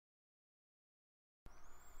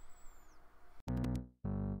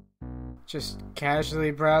Just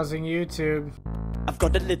casually browsing YouTube. I've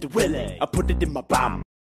got a little willy, I put it in my bum.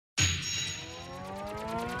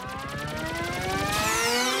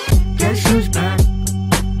 Guess who's back?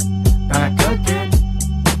 Back again.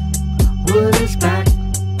 Wood is back.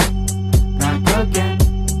 Back again.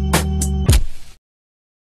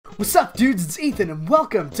 What's up, dudes? It's Ethan, and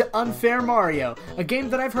welcome to Unfair Mario, a game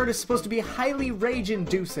that I've heard is supposed to be highly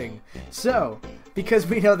rage-inducing. So, because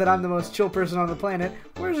we know that I'm the most chill person on the planet,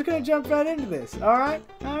 we're just gonna jump right into this. Alright,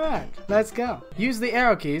 let's go. Use the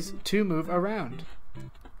arrow keys to move around.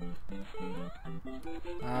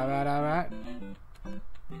 Alright. Well,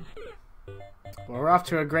 we're off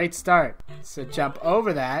to a great start. So jump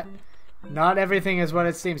over that. Not everything is what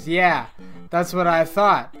it seems. Yeah, that's what I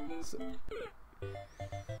thought. So,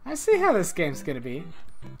 I see how this game's gonna be.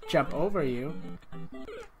 Jump over you.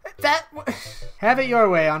 Have it your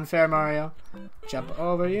way, Unfair Mario. Jump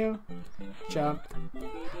over you. Jump.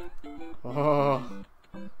 Oh.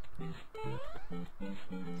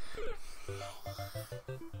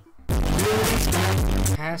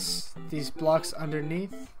 Pass these blocks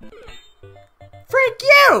underneath. Freak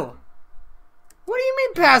you! What do you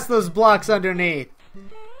mean pass those blocks underneath?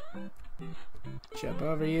 Jump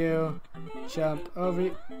over you. Jump over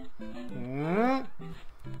you.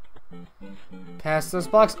 Pass those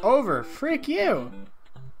blocks over. Freak you.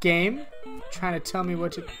 Game? Trying to tell me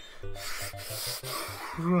what to...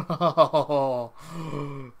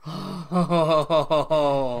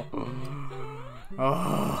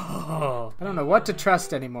 I don't know what to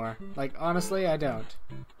trust anymore. Like, honestly, I don't.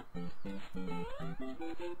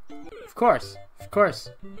 Of course.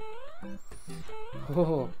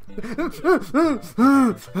 Oh.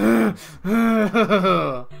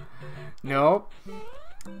 Nope.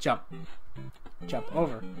 Jump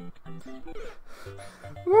over.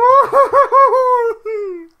 We're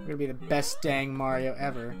gonna be the best dang Mario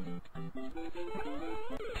ever.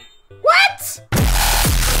 What?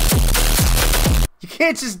 You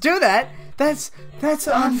can't just do that. That's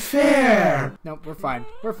unfair. Nope, we're fine.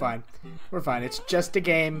 It's just a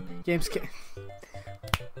game. Games can...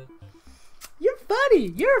 You're funny.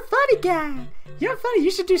 You're a funny guy. You're funny. You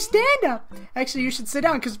should do stand-up. Actually, you should sit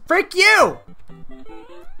down, because frick you!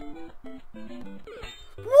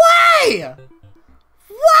 Why?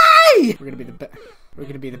 We're gonna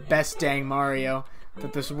be the best dang Mario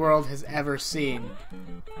that this world has ever seen.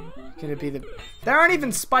 There aren't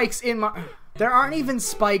even spikes in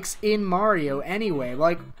Mario anyway.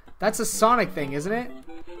 Like, that's a Sonic thing, isn't it?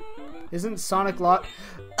 Isn't Sonic Ah!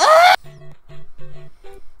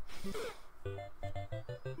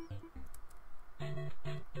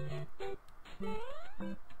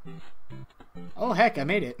 Oh heck, I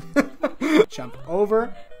made it. Jump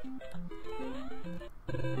over.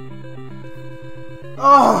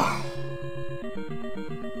 Oh!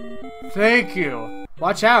 Thank you.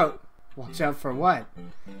 Watch out. Watch out for what?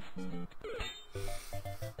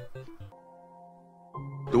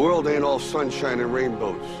 The world ain't all sunshine and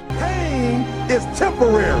rainbows. Pain is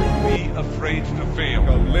temporary. Be afraid to fail.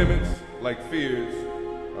 Because limits, like fears,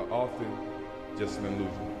 are often just an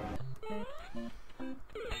illusion.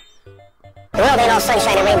 The world ain't all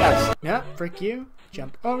sunshine and rainbows. Yep, frick you.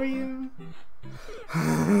 Jump over you.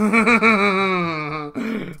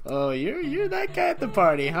 Oh, you're that guy at the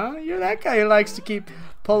party, huh? You're that guy who likes to keep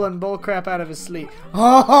pulling bullcrap out of his sleeve.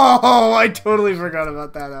 Oh, I totally forgot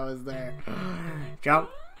about that. That was there. Jump.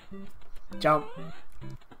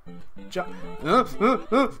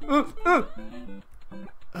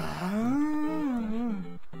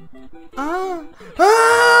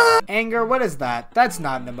 Anger, what is that? That's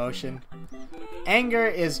not an emotion. Anger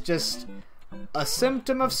is just a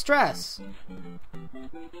symptom of stress.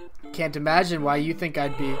 Can't imagine why you think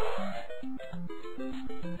I'd be...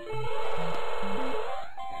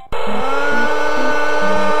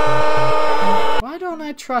 Why don't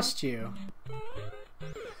I trust you?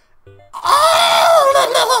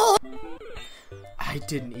 Oh! I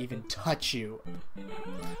didn't even touch you.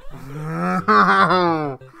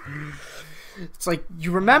 It's like,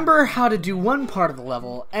 you remember how to do one part of the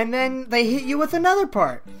level, and then they hit you with another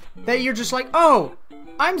part. That you're just like, oh,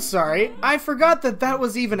 I'm sorry, I forgot that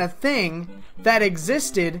was even a thing that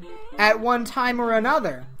existed at one time or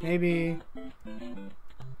another. Maybe...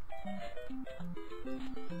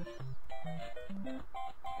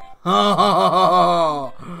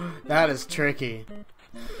 Oh, that is tricky.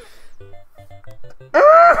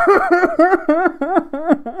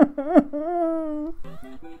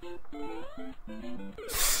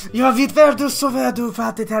 Jag vet väl du så väl du för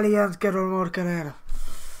att italienska orkar.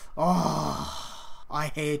 Oh, I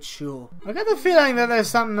hate you. I got the feeling that there's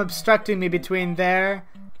something obstructing me between there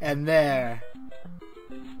and there.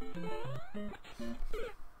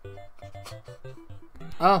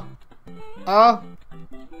 Oh. Oh.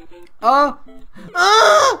 Oh.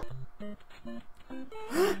 Oh!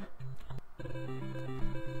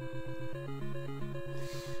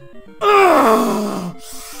 Oh!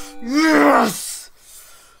 Yes!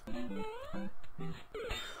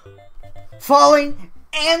 Falling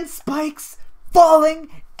and spikes! Falling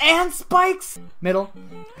and spikes! Middle.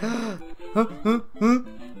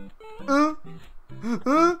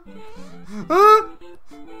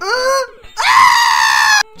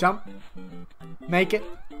 Jump. Make it.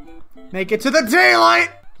 Make it to the daylight!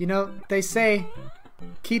 You know, they say,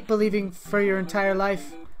 keep believing for your entire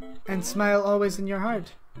life and smile always in your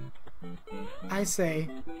heart. I say,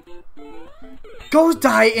 go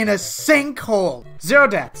die in a sinkhole! 0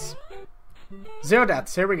 deaths. 0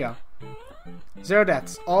 deaths. Here we go. 0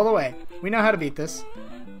 deaths. All the way. We know how to beat this.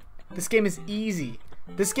 This game is easy.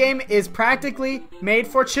 This game is practically made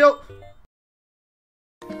for chill.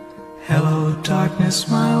 Hello, darkness,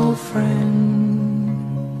 my old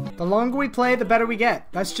friend. The longer we play, the better we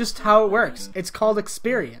get. That's just how it works. It's called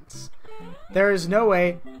experience. There is no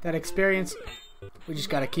way that experience... We just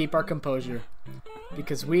gotta keep our composure.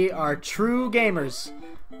 Because we are true gamers.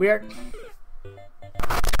 We are...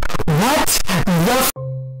 What the...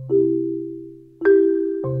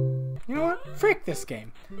 You know what? Frick this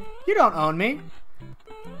game. You don't own me.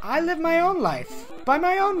 I live my own life. By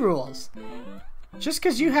my own rules. Just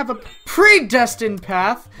because you have a predestined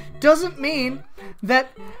path doesn't mean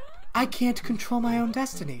that I can't control my own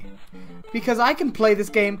destiny. Because I can play this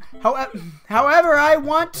game however I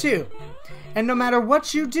want to. And no matter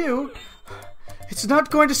what you do, it's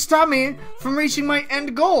not going to stop me from reaching my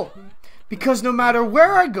end goal. Because no matter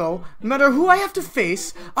where I go, no matter who I have to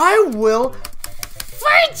face, I will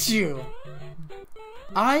fight you.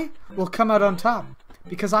 I will come out on top.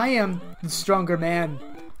 Because I am the stronger man.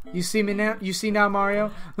 You see me now? You see now,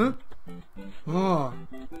 Mario? Huh? Oh.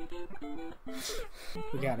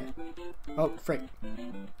 We got it. Oh, frick.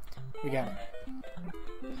 We got it.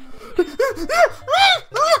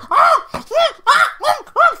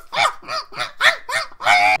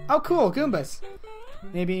 Oh, cool. Goombas.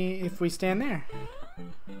 Maybe if we stand there.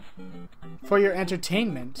 For your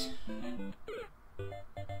entertainment.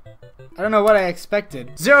 I don't know what I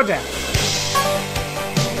expected. 0 death.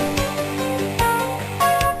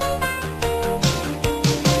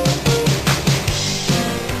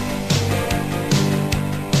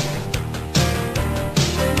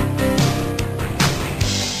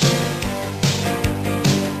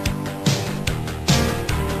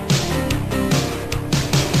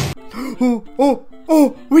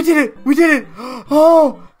 Oh, we did it! We did it!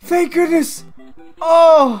 Oh, thank goodness!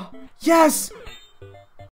 Oh, yes!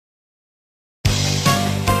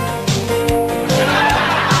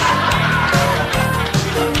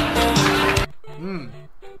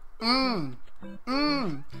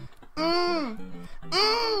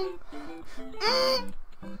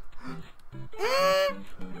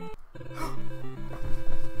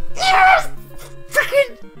 Yes!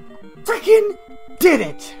 Frickin' did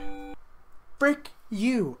it! Frick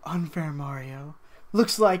you, Unfair Mario.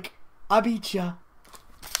 Looks like I beat ya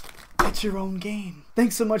at your own game.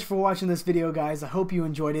 Thanks so much for watching this video, guys. I hope you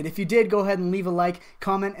enjoyed it. If you did, go ahead and leave a like,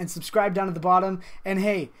 comment, and subscribe down at the bottom. And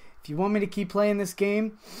hey, if you want me to keep playing this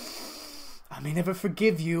game, I may never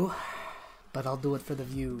forgive you, but I'll do it for the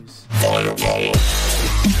views. Firepower.